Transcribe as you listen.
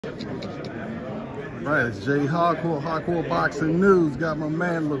Right, it's Jayhardcore, Hardcoreboxing News. Got my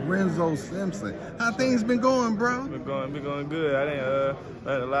man Lorenzo Simpson. How things been going, bro? Been going good. I didn't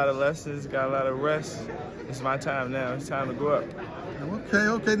learned a lot of lessons, got a lot of rest. It's my time now. It's time to go up.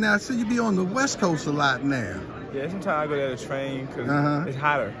 Okay. Now I see you be on the West Coast a lot now. Yeah, sometimes I go there to train because it's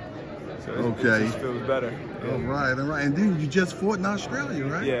hotter. So it just feels better. Yeah. All right. And then you just fought in Australia,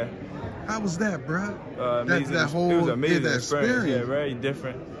 right? Yeah. How was that, bro? Amazing. That whole it was amazing experience. Yeah, very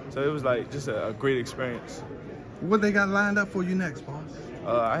different. So it was like just a great experience. What they got lined up for you next, boss?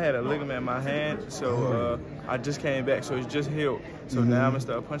 I had a ligament in my hand, so I just came back, so it's just healed. So now I'm gonna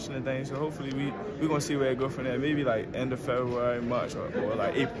start punching the thing. So hopefully we're gonna see where it go from there. Maybe like end of February, March, or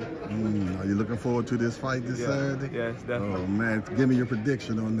like April. Are you looking forward to this fight this Saturday? Yes, definitely. Oh man, give me your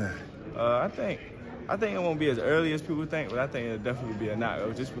prediction on that. I think it won't be as early as people think, but I think it'll definitely be a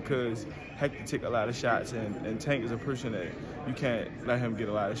knockout just because Hector took a lot of shots, and Tank is a person that you can't let him get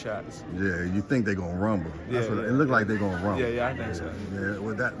a lot of shots. Yeah, you think they're going to rumble. It looks like they're going to rumble. Yeah, I think so. Yeah,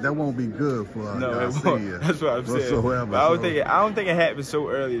 well, that won't be good for no, it won't. That's what I'm saying. But I don't think it happened so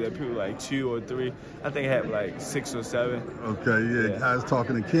early that people like 2 or 3. I think it happened like 6 or 7. Okay, yeah. I was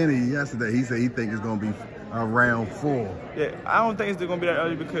talking to Kenny yesterday. He said he thinks it's going to be around 4. Yeah, I don't think it's going to be that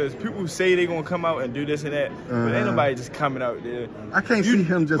early because people say they're going to come out and do this and that, but ain't nobody just coming out there. I can't see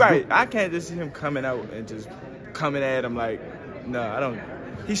him just... Right, I can't just see him coming out and just coming at him like, no, I don't.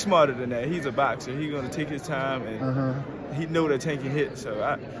 He's smarter than that. He's a boxer. He's going to take his time, and he know that Tank can hit, so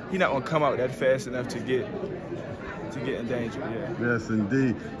he's not going to come out that fast enough to get in danger, yeah. Yes,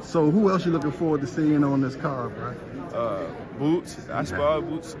 indeed. So who else you looking forward to seeing on this card, right? Boots. I sparred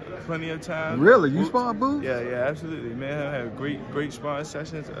Boots plenty of times. Really? You sparred Boots? Yeah, absolutely. Man, I have great sparring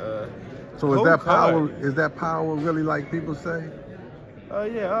sessions. So is that power? Is that power really like people say?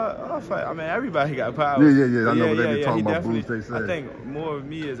 I'll fight. I mean, everybody got power. Yeah. I know what they be talking about Boots. They say. I think more of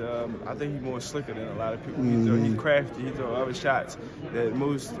me is, I think he's more slicker than a lot of people. He's crafty. He throws other shots that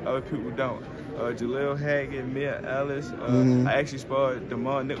most other people don't. Jaleel Haggett, Mia Ellis. I actually sparred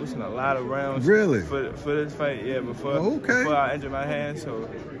Demond Nicholson a lot of rounds. Really? For this fight, yeah. Before I injured my hand, so.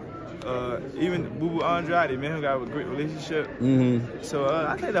 Even Andrade, man, who got a great relationship. So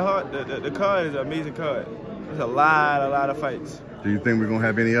I think the card is an amazing card. There's a lot of fights. Do you think we're gonna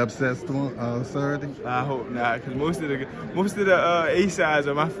have any upsets on Saturday? I hope not, because most of the A-sides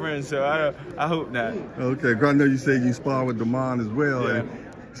are my friends, so I hope not. Okay, I know you said you sparred with Demond as well. Yeah. And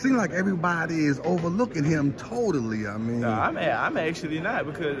it seems like everybody is overlooking him totally. I mean, no, I'm actually not,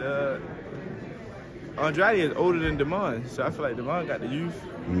 because Andrade is older than Demond, so I feel like Demond got the youth.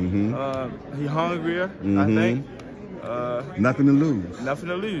 He hungrier, I think. Nothing to lose. Nothing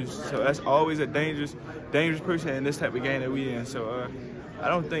to lose. So that's always a dangerous person in this type of game that we in. So I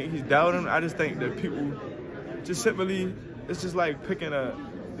don't think he's doubting. I just think that people just simply, it's just like picking a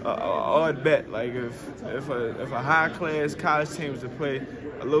odd bet. Like if a high class college team was to play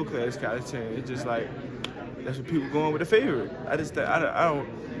a low class college team, it's just like that's what people going with the favorite. I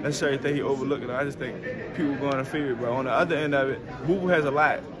don't necessarily think he overlooking it. I just think people going to favorite. But on the other end of it, Boo Boo has a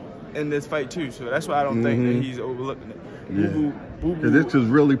lot in this fight too, so that's why I don't think that he's overlooking it. Boo Boo, this just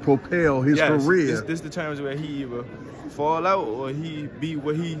really propel his career. This determines where he either fall out or he be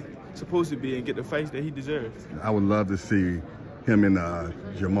what he supposed to be and get the fights that he deserves. I would love to see him in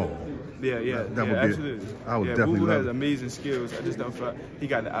Jamal. Yeah, absolutely. I would definitely Boo Boo love has amazing skills. I just don't feel like he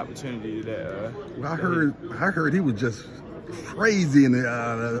got the opportunity that. Well, I heard he was just crazy in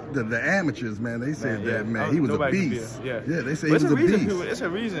the amateurs, man. They said he was a beast. They say he was a beast. It's a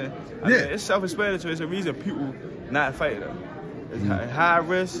reason. I mean, it's self-explanatory. It's a reason people not fight him. It's high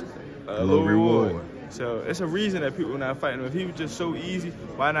risk, low reward. So it's a reason that people not fighting him. If he was just so easy,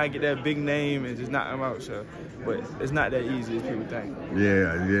 why not get that big name and just knock him out? So, but it's not that easy as people think.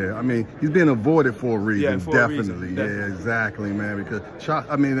 Yeah. I mean, he's been avoided for a reason. Definitely. Yeah, exactly, man. Because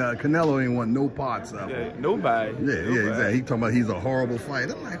Canelo ain't want no parts of him. Nobody. Yeah, exactly. He talking about he's a horrible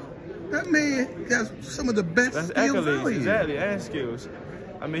fighter. I'm like, that man has some of the best skills out here. Exactly, and skills.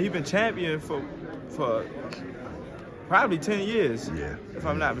 I mean, he's been champion for probably 10 years, if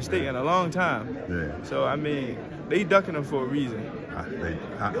I'm not mistaken, a long time. Yeah. So, I mean, they ducking him for a reason.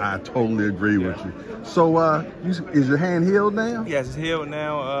 I totally agree with you. So, is your hand healed now? Yes, it's healed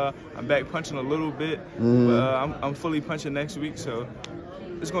now. I'm back punching a little bit, but I'm fully punching next week, so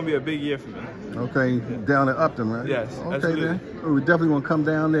it's going to be a big year for me. Okay, down in Upton, right? Yes, okay, absolutely. Then. We definitely want to come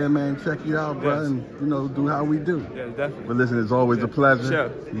down there, man, check you out, bro, and, do how we do. Yeah, definitely. But listen, it's always a pleasure. Sure.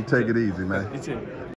 You take it easy, man. You too.